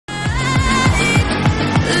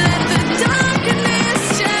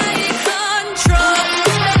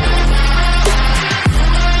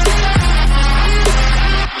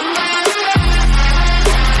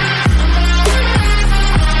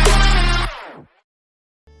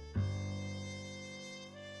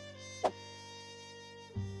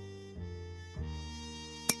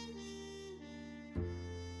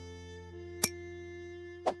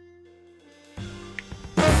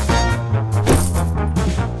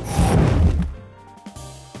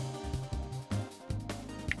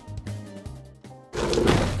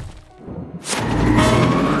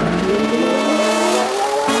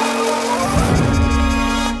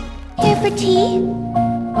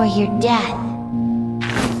your death.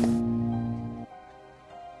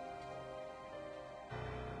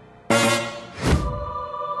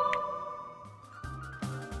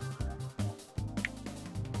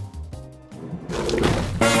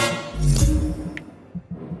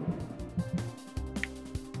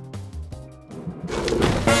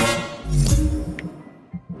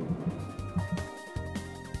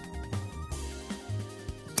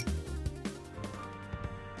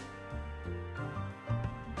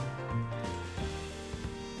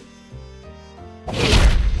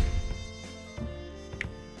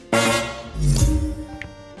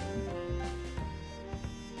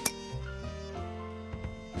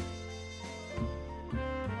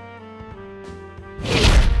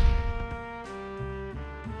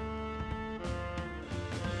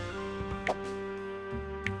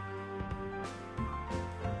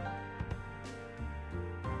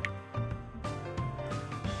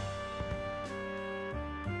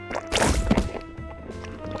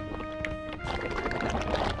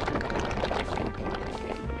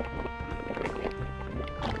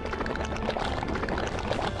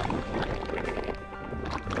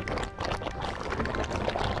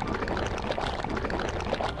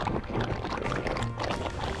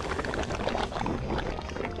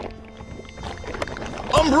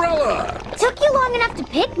 Umbrella! Took you long enough to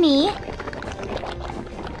pick me.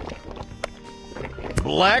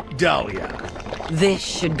 Black Dahlia. This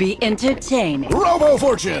should be entertaining. Robo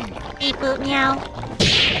Fortune! Beep boop meow.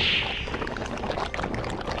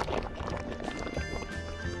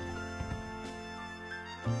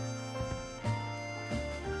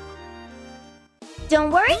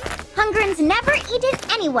 Don't worry, Hungrins never eaten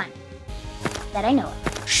anyone. That I know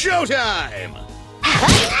of. Showtime!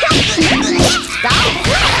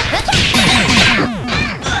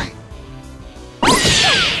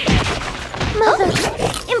 Mother,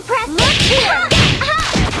 impressive.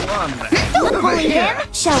 Don't bully him.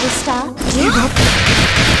 Shall we stop?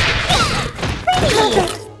 Mother.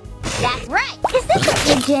 That's right. Is this a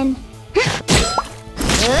pigeon?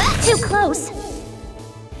 Too close.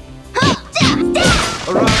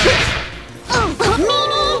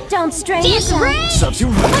 Meanie! Don't strain yourself.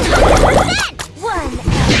 Sub-Zero. 100%! One.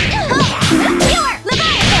 Pure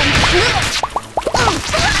Leviathan! Get him!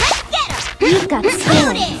 You've got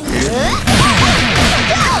skill.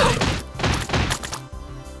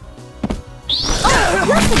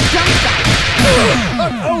 What's a jump shot?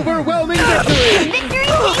 An overwhelming victory! Victory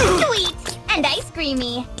tastes sweet and ice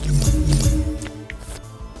creamy.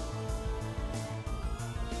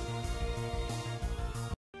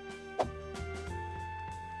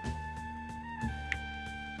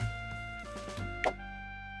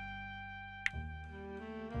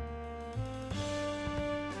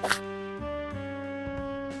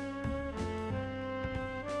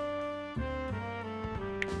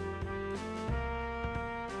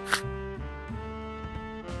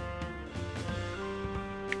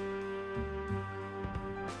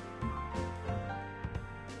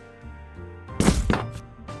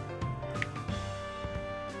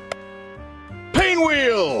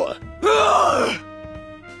 Wheel!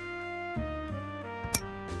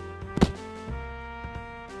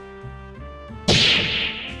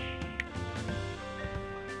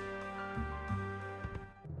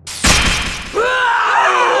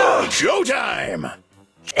 Showtime!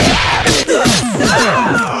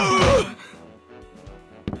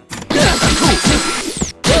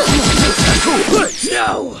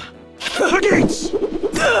 No!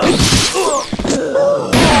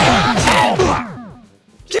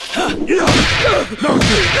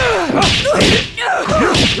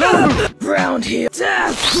 Round here.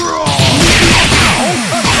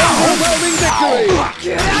 Overwhelming victory!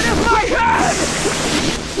 Get out of my head!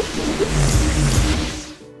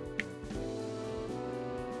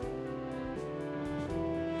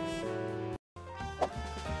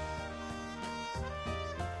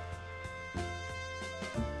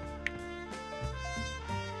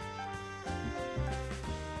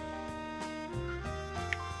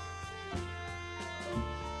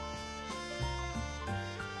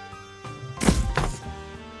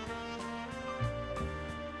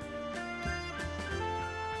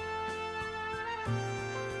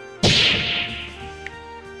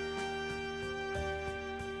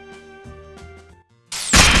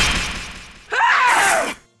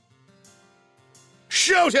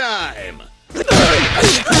 Showtime!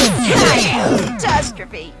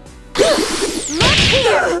 Catastrophe! Look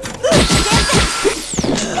here!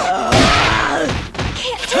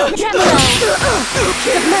 Can't take Tremolo!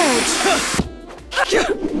 Submerge!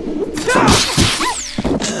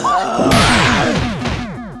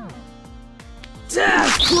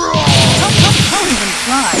 Death! Don't even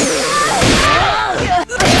try!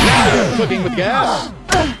 Cooking with gas.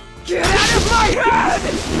 Get out of my head!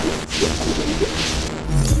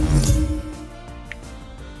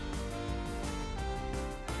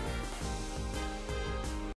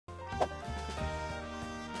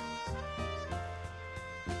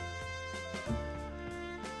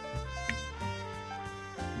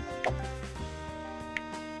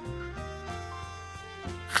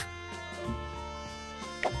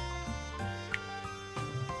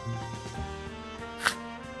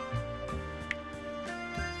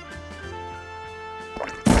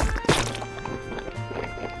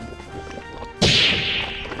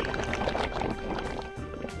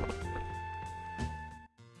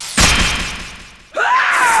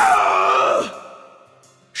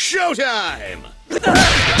 Showtime!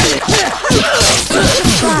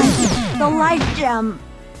 The life gem.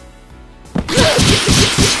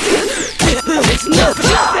 It's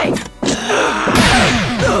nothing!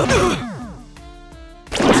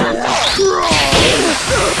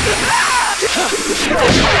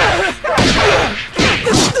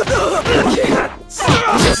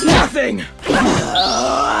 It's nothing!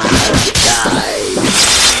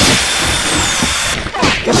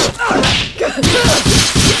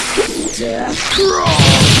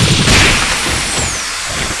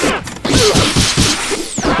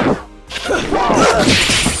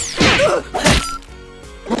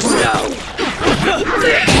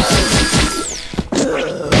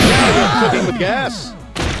 Cooking with gas.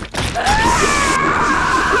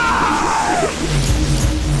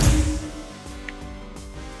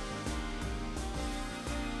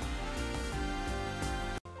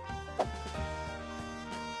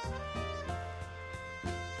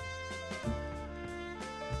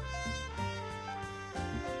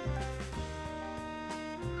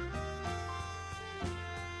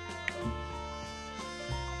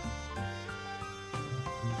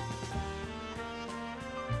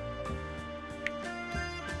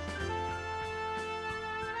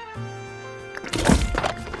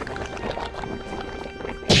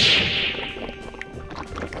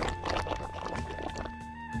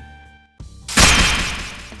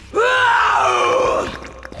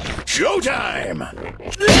 Showtime!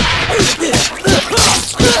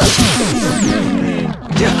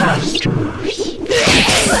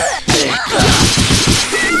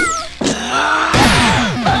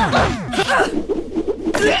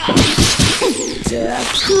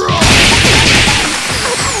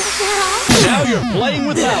 Now you're playing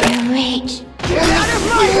with power. Rage. Get out of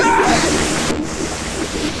my head!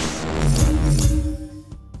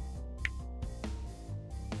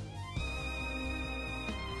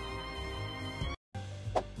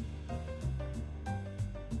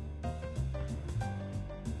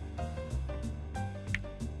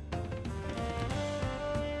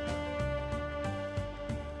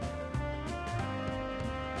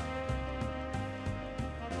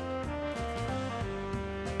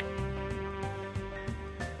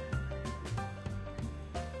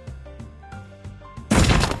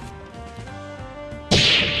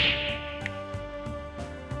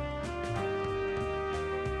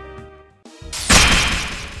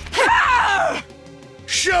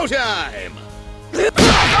 Showtime!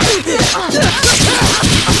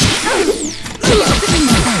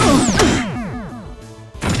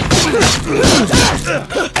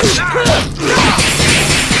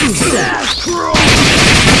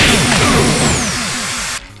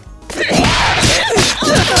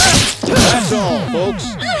 That's all, folks.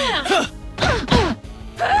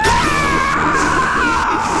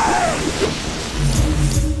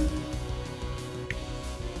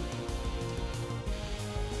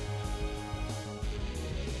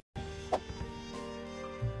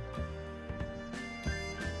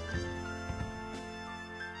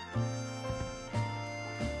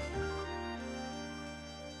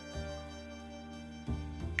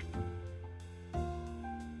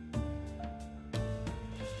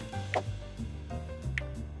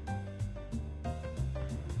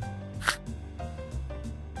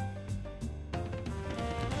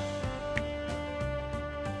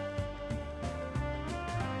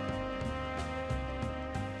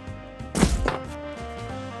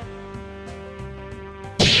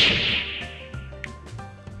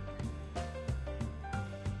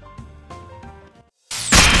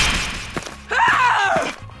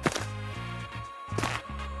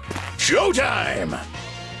 Showtime!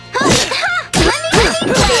 Let me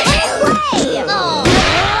play!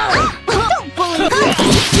 Don't bully me!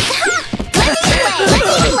 Let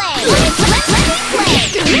me play!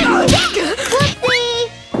 Whoopsie!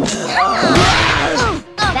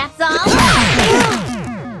 That's all?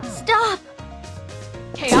 Stop!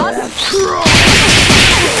 Chaos?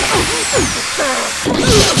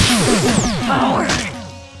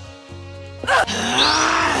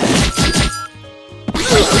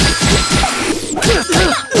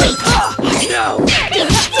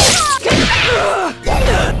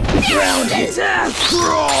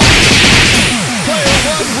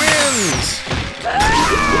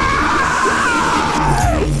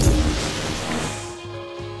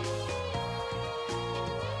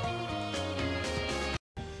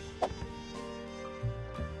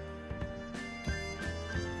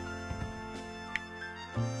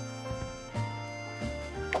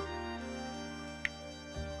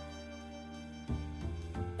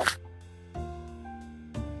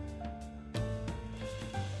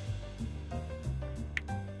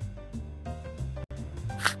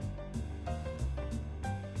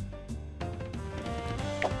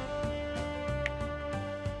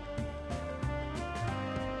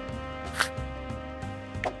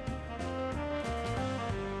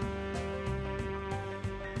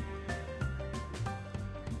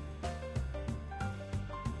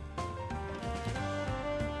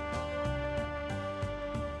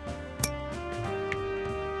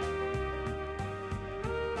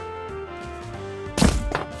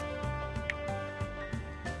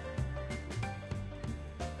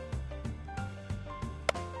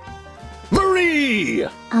 me!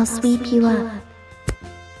 I'll sweep you up.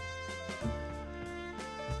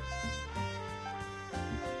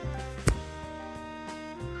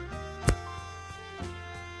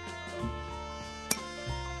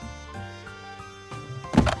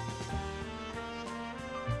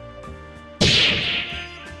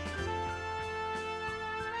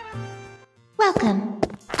 Welcome.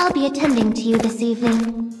 I'll be attending to you this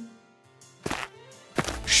evening.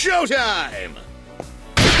 Showtime!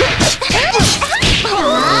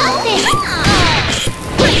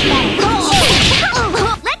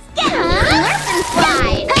 Let's get him!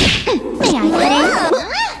 Fly! May I get in?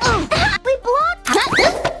 We blocked! Let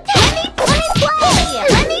me play!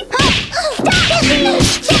 Let me stop!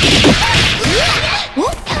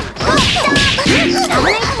 I'll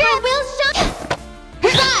make sure we'll show.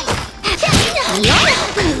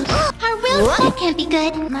 Our will that can't be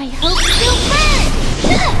good. My hope still burns.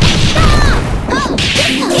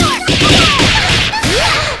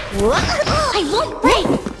 I won't break.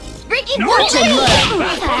 Breaking Not water.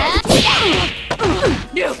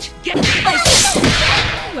 Newt, get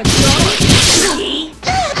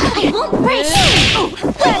I won't break.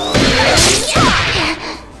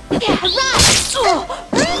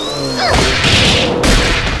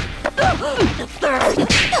 the third.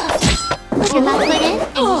 Put your left foot in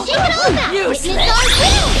and shake it all back. Witness our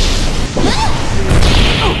will.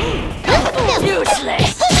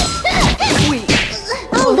 Useless. Weak.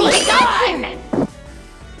 Only Gone.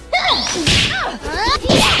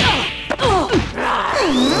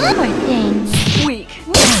 Poor thing. Weak.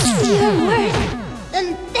 You're worse than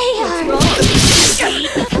they are.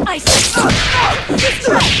 I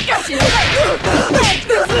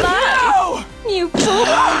You fool!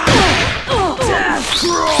 Death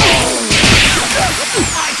Scroll!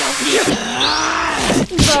 I don't need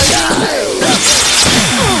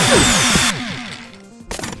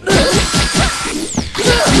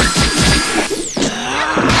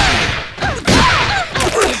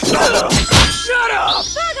Shut up!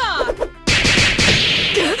 Shut up!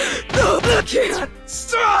 I can't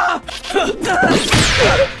stop! Death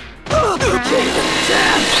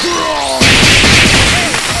Scroll!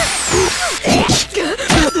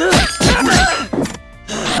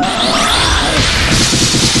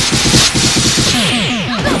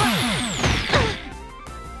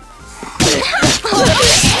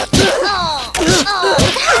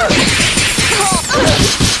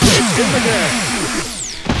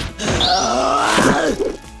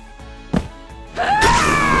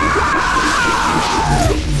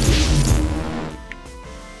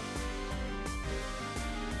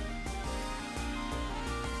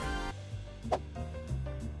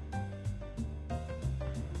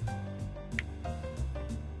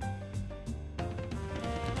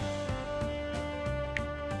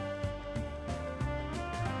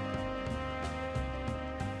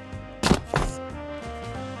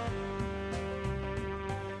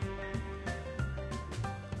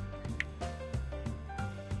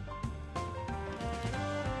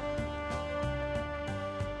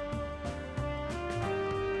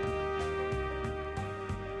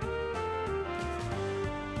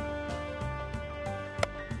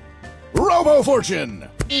 Robo Fortune!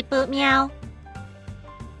 Beep boop meow.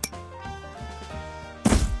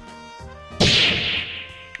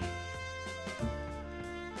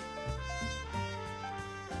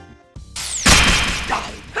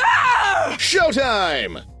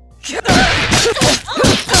 Showtime!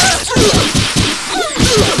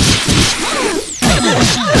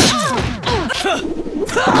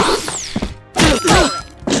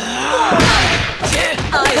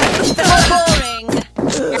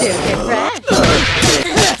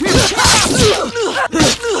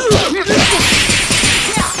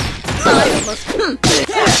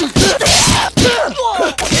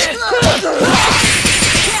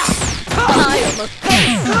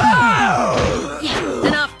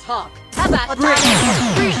 Enough talk. How about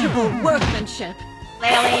appreciable workmanship?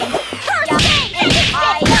 Flailing.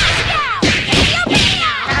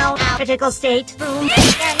 Critical state. Boom.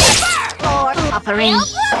 Floor. Offering.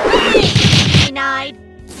 Denied.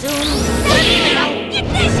 Zoom.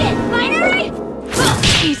 Ignition! Binary!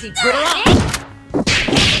 Easy, Twitter.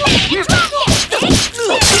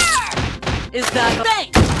 Is that a thing?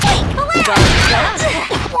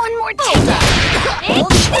 One more time!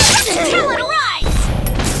 Talent rise!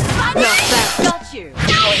 Not that, got you.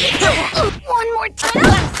 One more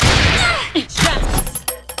time!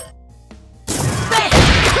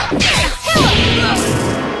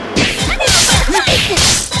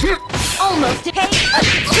 Almost a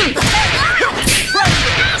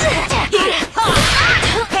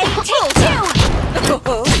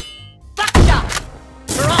Fuck shot.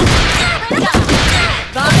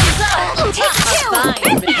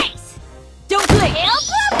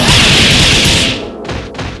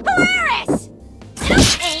 Polaris!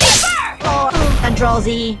 Floor. Control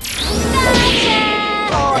Z. Gotcha!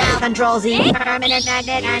 Floor. Control Z. Permanent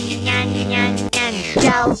magnet.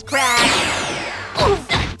 Gels crash.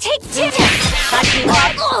 Take two! Got you.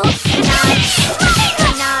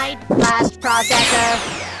 Denied. Blast processor.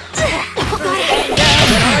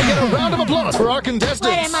 Can I get a round of applause for our contestants?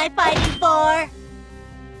 What am I fighting for?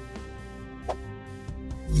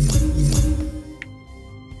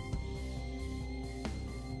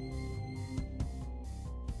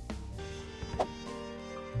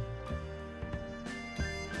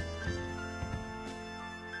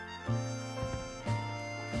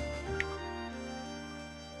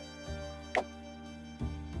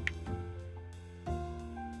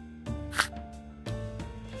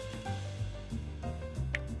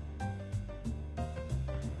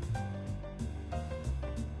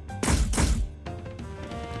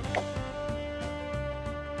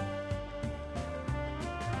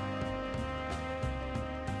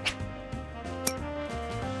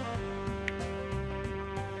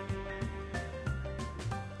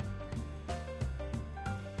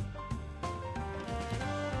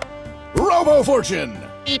 Robo Fortune!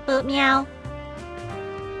 Beep boop meow.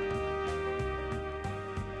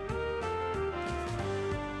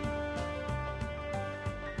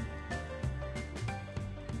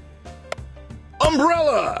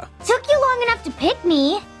 Umbrella! Took you long enough to pick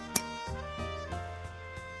me.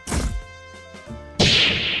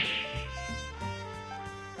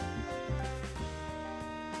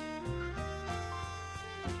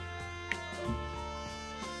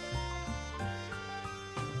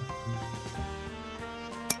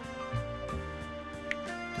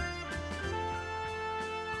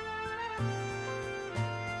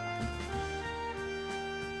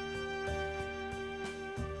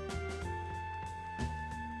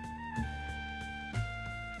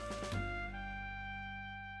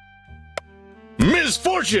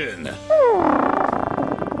 Misfortune!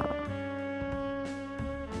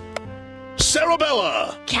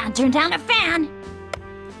 Cerebella! Can't turn down a fan.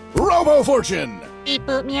 Robo Fortune! Beep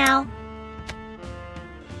boop meow.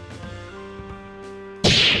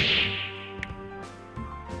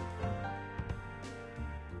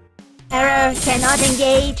 Error cannot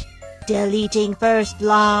engage. Deleting first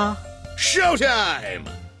law. Showtime!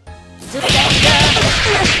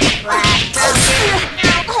 Blast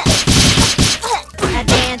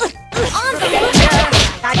Advance. On the danger.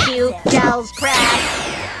 Got you. Gels crash.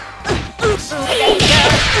 Danger.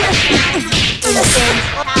 Innocent.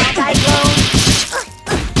 Cyclone.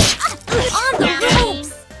 On the ropes.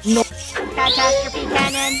 No. Catastrophe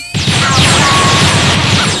cannon.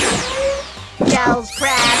 Gels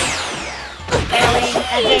crash. Failing.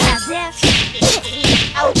 Advance.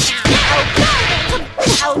 Ouch. Ouch.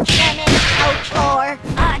 Ouch. Cannon. Ouch. Floor.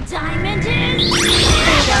 A diamond is...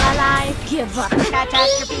 Still alive. Give up.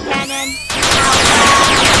 Catastrophe cannon.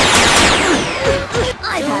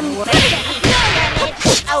 I've had work.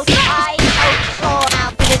 Outside. Ouch. Floor.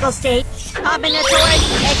 Out. Critical state. Combinatory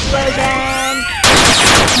explosion.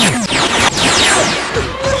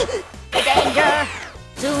 Danger.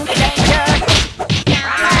 Zoom. Danger.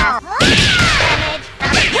 Damage.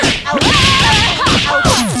 Ouch.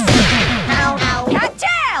 Ouch. Ow. Ow. Got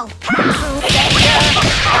tail! Zoom. Danger.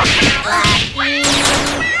 Blasting.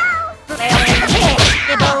 Failing.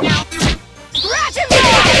 Nibble. Scratch and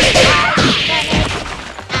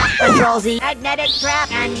Control Z. Magnetic trap.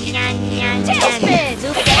 Tailspin.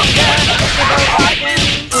 Zoom danger. Nibble parking.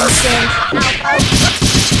 Instant.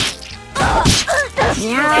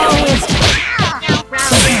 Meow.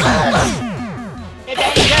 Round. The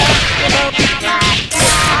danger. Nibble.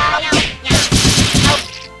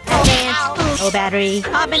 Advance. No battery.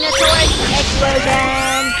 Combinatory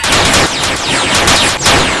explosion.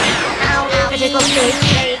 Critical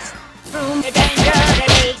state. Room. The danger.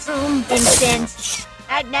 Room. Instant.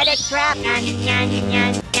 Magnetic trap.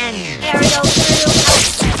 Aerial through.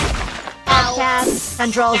 Off tab.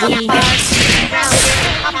 Control Z.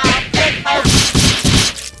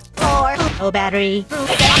 Floor. No battery. Can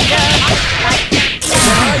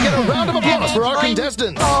I get a round of applause for our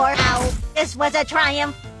contestants? Floor. Ow. This was a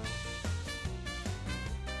triumph.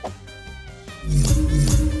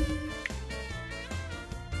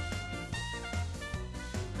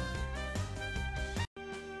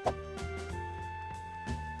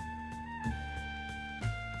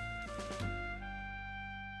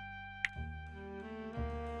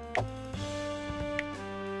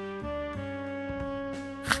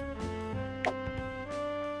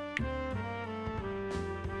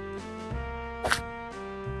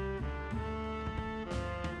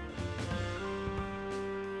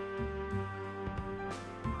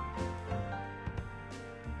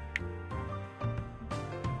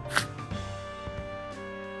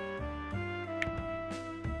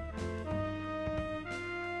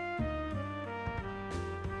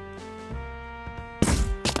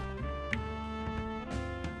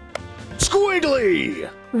 Wiggly!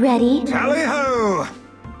 Ready? Tally-ho!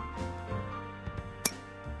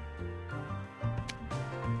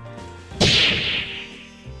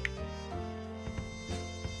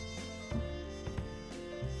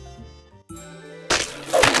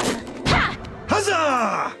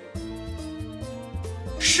 Huzzah!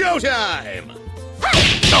 Showtime!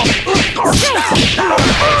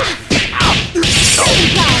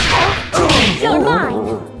 You're mine!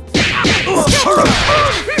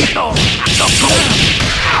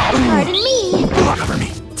 Pardon me! Cover me.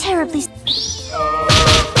 Terribly...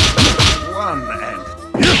 One and...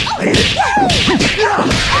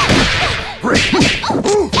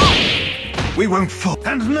 We won't fall.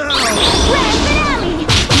 And now... Grand finale!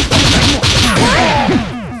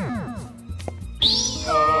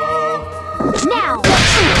 Now!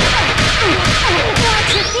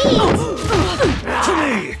 Watch your feet! To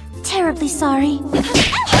me! Terribly sorry.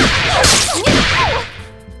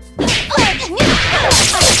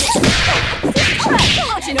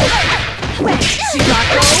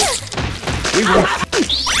 We won't...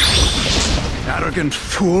 Arrogant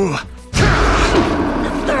fool!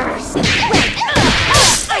 Thirst.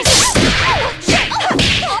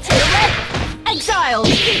 Exiled.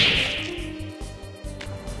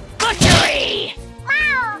 Butchery.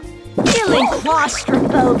 Feeling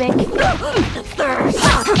claustrophobic. Thirst.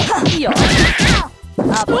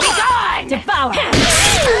 Gone. Devour.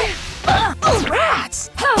 Rats.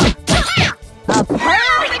 A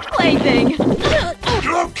perfect plaything.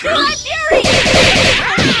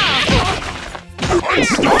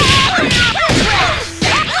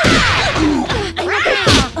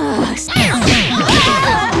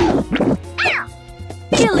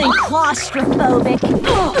 Feeling claustrophobic.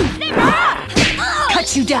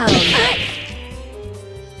 Cut you down.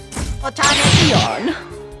 Photonic Yarn.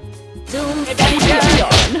 Zoom adventure.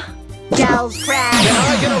 Yarn. Gels crash. Can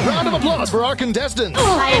I get a round of applause for our contestants?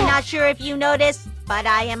 I am not sure if you noticed, but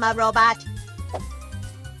I am a robot.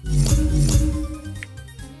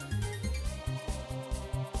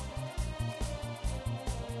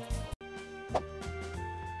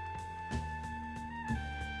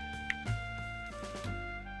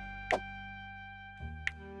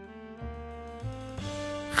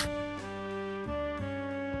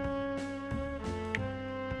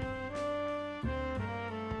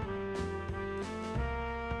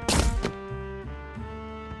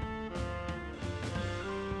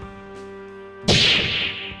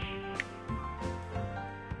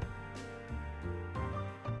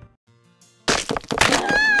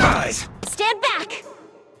 Guys, Stand back!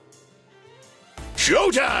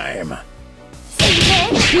 showtime!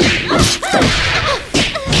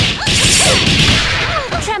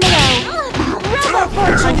 Tremolo! Robo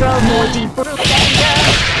Fortune! Control more deeper.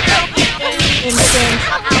 Instant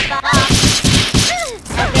alpha.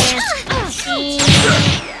 Advanced speed.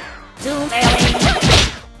 Zoom failing.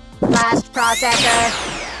 Blast processor.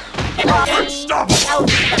 Stop! Out.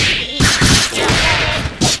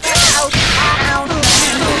 Out.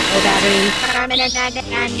 No battery. Permanent magnet.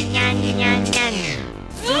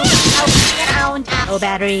 Zoom out. Down. No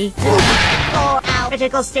battery. Or out.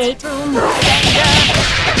 Critical state. Room.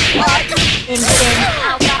 Instant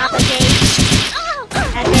alpha gate.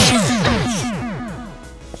 Advanced.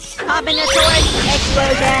 Combinatoric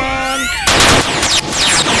explosion.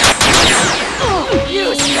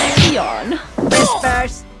 Useless. Yarn.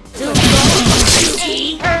 Disperse. Zoom.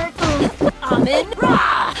 Amen.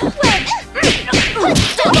 Ra.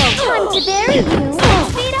 Time to bury you!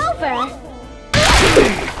 Feet over!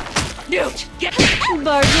 Newt. Get.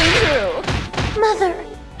 Barging through. Mother!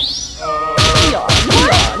 Yarn.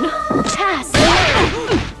 Yarn. Task!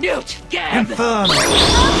 Newt. Get. Inferno!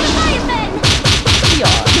 Leviathan!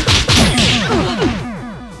 Yarn.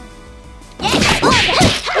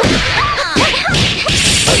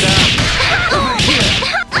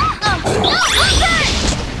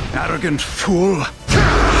 Arrogant fool!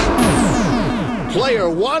 Player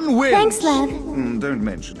one wins! Thanks, Lev. Don't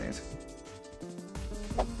mention it.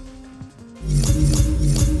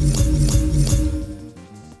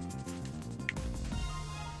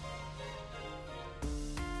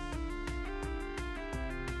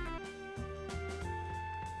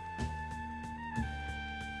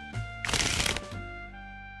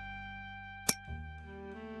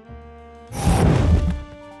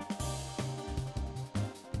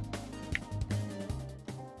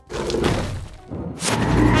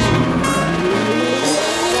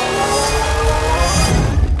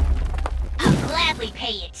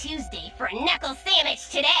 Pay you Tuesday for a knuckle sandwich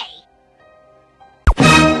today.